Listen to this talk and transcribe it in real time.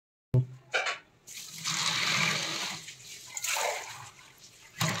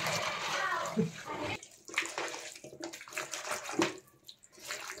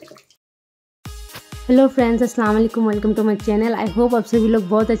Hello friends, अस्सलाम वालेकुम। Welcome to my channel. I hope आप सभी लोग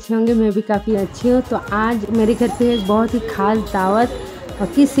बहुत अच्छे होंगे। मैं भी काफ़ी अच्छी हूँ। तो आज मेरे घर पे एक बहुत ही ख़ास दावत, और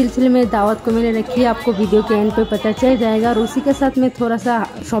किस सिलसिले में दावत को मैंने रखी है आपको वीडियो के एंड पे पता चल जाएगा। और उसी के साथ मैं थोड़ा सा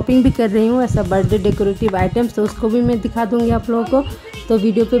शॉपिंग भी कर रही हूँ, ऐसा बर्थडे डेकोरेटिव आइटम्स, तो उसको भी मैं दिखा दूँगी आप लोगों को। तो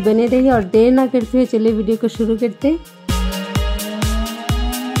वीडियो पर बने रहिए और देर ना करते हुए चलिए वीडियो को शुरू करते हैं।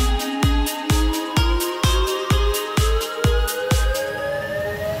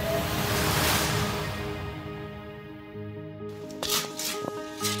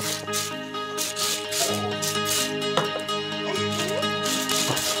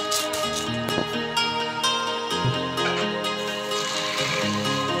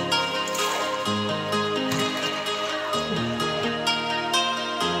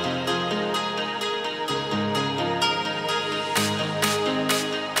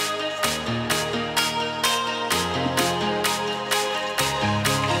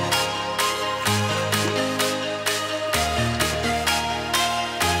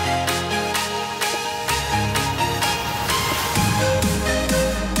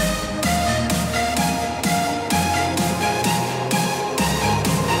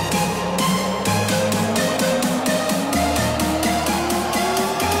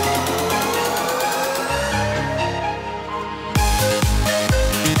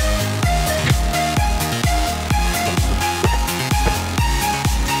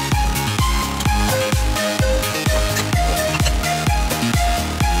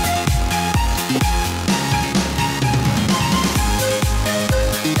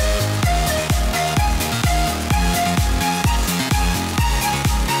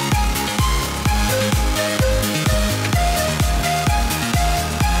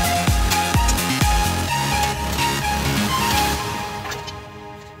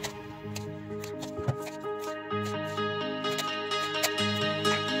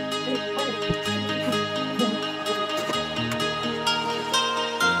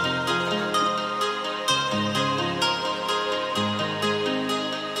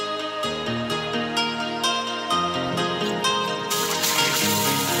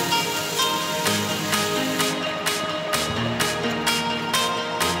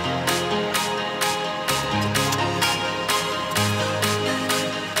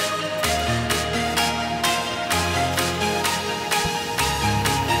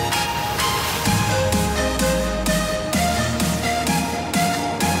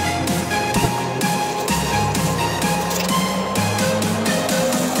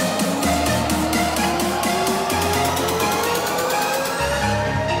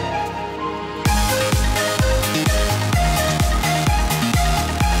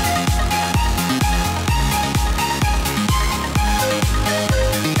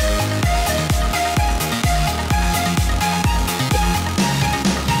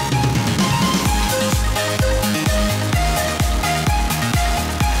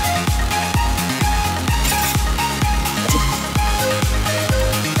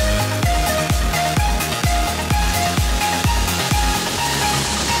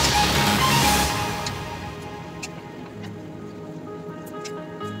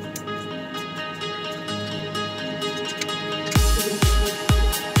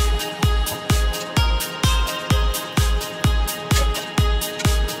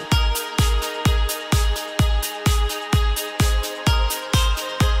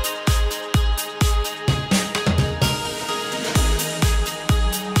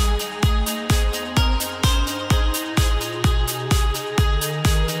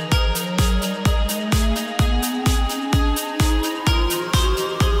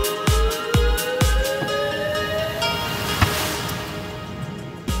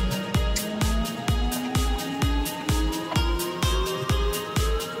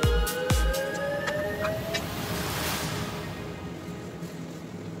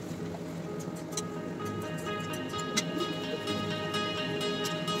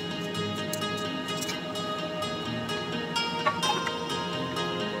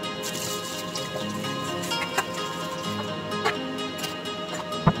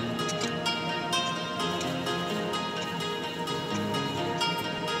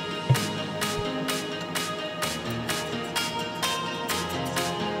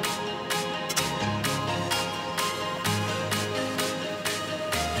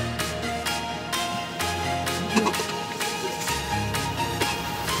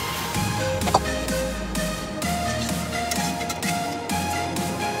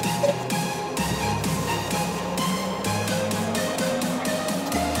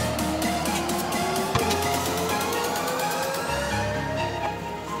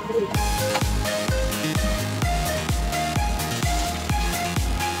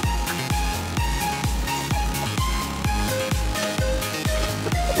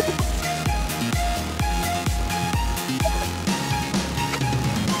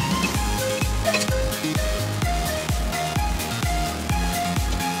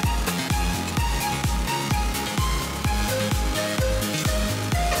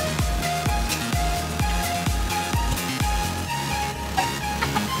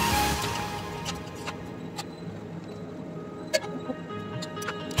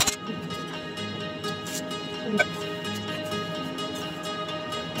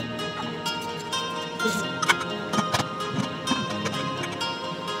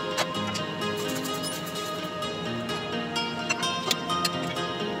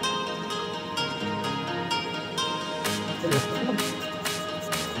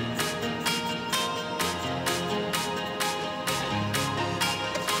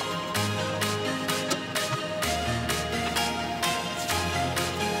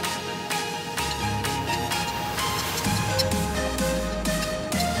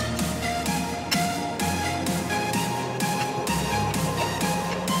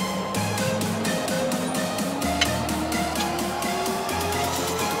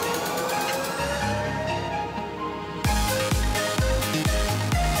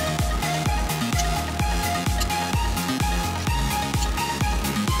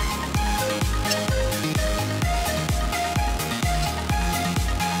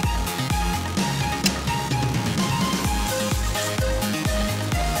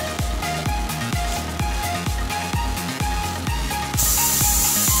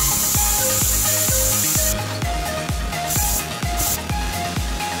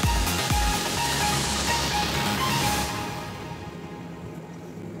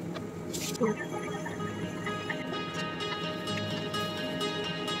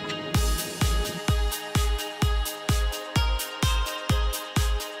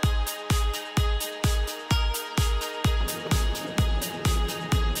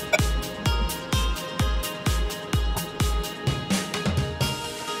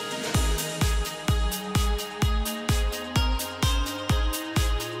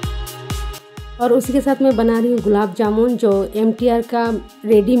 और उसी के साथ मैं बना रही हूँ गुलाब जामुन, जो MTR का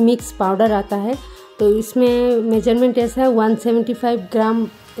रेडी मिक्स पाउडर आता है। तो इसमें मेजरमेंट ऐसा है 175 ग्राम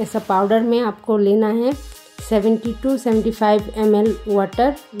ऐसा पाउडर में आपको लेना है, 70 to 75 ml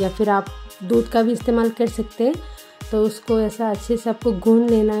वाटर, या फिर आप दूध का भी इस्तेमाल कर सकते हैं। तो उसको ऐसा अच्छे से आपको गूंद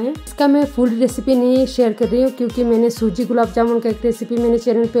लेना है। इसका मैं फुल रेसिपी नहीं शेयर कर रही हूँ, क्योंकि मैंने सूजी गुलाब जामुन का एक रेसिपी मेरे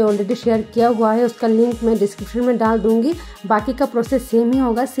चैनल पे ऑलरेडी शेयर किया हुआ है, उसका लिंक मैं डिस्क्रिप्शन में डाल दूँगी। बाकी का प्रोसेस सेम ही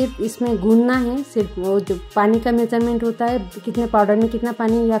होगा, सिर्फ इसमें गूंदना है, सिर्फ वो जो पानी का मेजरमेंट होता है, कितने पाउडर में कितना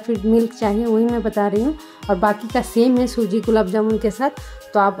पानी या फिर मिल्क चाहिए, वही मैं बता रही हूँ। और बाकी का सेम है सूजी गुलाब जामुन के साथ।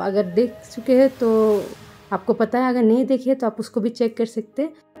 तो आप अगर देख चुके हैं तो आपको पता है, अगर नहीं देखे तो आप उसको भी चेक कर सकते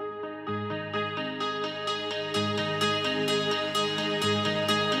हैं।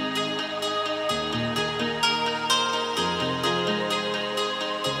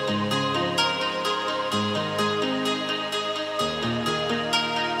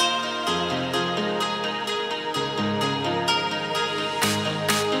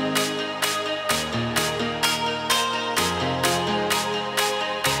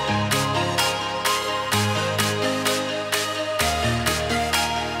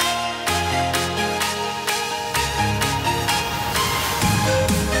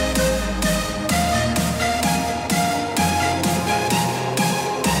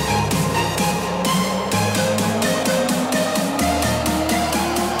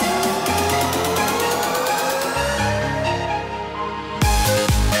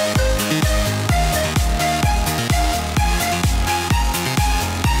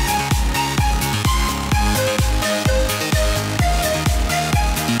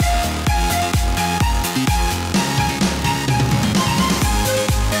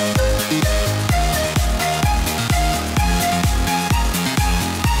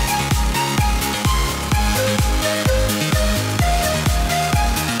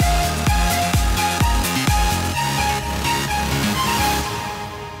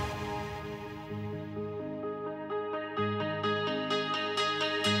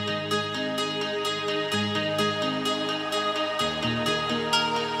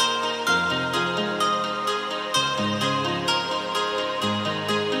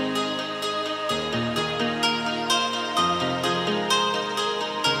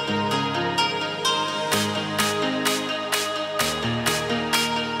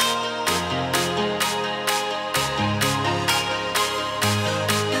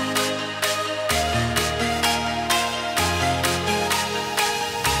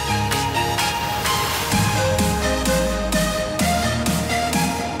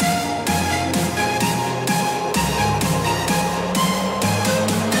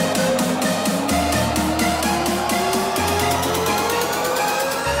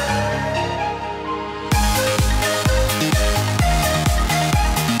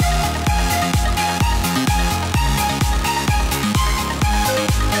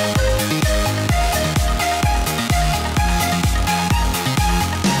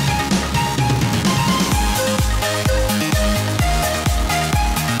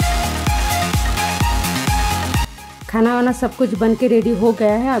 अपना सब कुछ बन के रेडी हो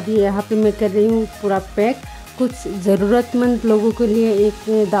गया है। अभी यहाँ पे मैं कर रही हूँ पूरा पैक। कुछ ज़रूरतमंद लोगों के लिए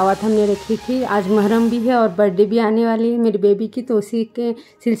एक दावत हमने रखी थी। आज महरम भी है और बर्थडे भी आने वाली है मेरी बेबी की, तो उसी के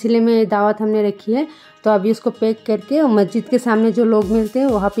सिलसिले में दावत हमने रखी है। तो अभी इसको पैक करके मस्जिद के सामने जो लोग मिलते हैं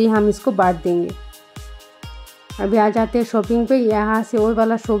वहाँ पे हम इसको बांट देंगे। अभी आ जाते हैं शॉपिंग पे। यहाँ से वो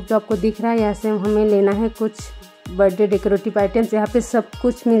वाला शॉप जो आपको दिख रहा है, यहाँ से हमें लेना है कुछ बर्थडे डेकोरेटिव आइटम्स। यहाँ पे सब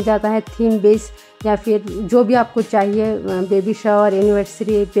कुछ मिल जाता है, थीम बेस या फिर जो भी आपको चाहिए, baby shower,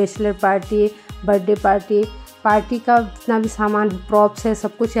 anniversary, bachelor party, birthday party का जितना भी सामान, प्रॉप्स है,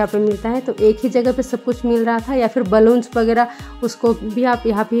 सब कुछ यहाँ पे मिलता है। तो एक ही जगह पे सब कुछ मिल रहा था। या फिर बलून्स वगैरह, उसको भी आप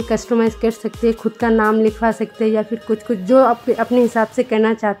यहाँ पे कस्टमाइज़ कर सकते हैं, खुद का नाम लिखवा सकते हैं या फिर कुछ जो आप अपने हिसाब से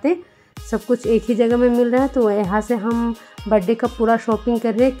करना चाहते हैं, सब कुछ एक ही जगह में मिल रहा है। तो यहाँ से हम बर्थडे का पूरा शॉपिंग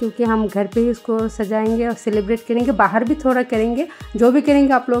कर रहे हैं, क्योंकि हम घर पे ही इसको सजाएंगे और सेलिब्रेट करेंगे। बाहर भी थोड़ा करेंगे, जो भी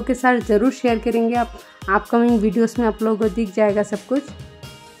करेंगे आप लोगों के साथ ज़रूर शेयर करेंगे। आप अपकमिंग वीडियोस में आप लोगों को दिख जाएगा सब कुछ।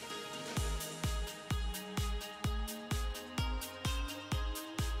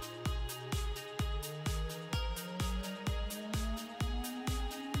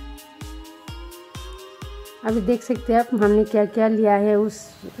 अभी देख सकते हैं आप हमने क्या क्या लिया है उस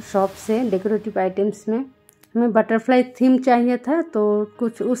शॉप से डेकोरेटिव आइटम्स में। हमें बटरफ्लाई थीम चाहिए था, तो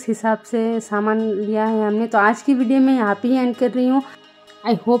कुछ उस हिसाब से सामान लिया है हमने। तो आज की वीडियो में यहाँ पे ही एंड कर रही हूँ।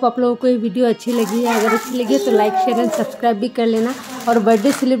 आई होप आप लोगों को ये वीडियो अच्छी लगी है। अगर अच्छी लगी है तो लाइक, शेयर एंड सब्सक्राइब भी कर लेना। और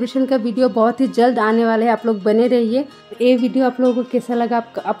बर्थडे सेलिब्रेशन का वीडियो बहुत ही जल्द आने वाला है, आप लोग बने रहिए। ये वीडियो आप लोगों को कैसा लगा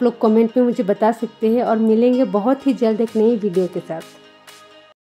आप लोग कमेंट में मुझे बता सकते हैं। और मिलेंगे बहुत ही जल्द एक नई वीडियो के साथ।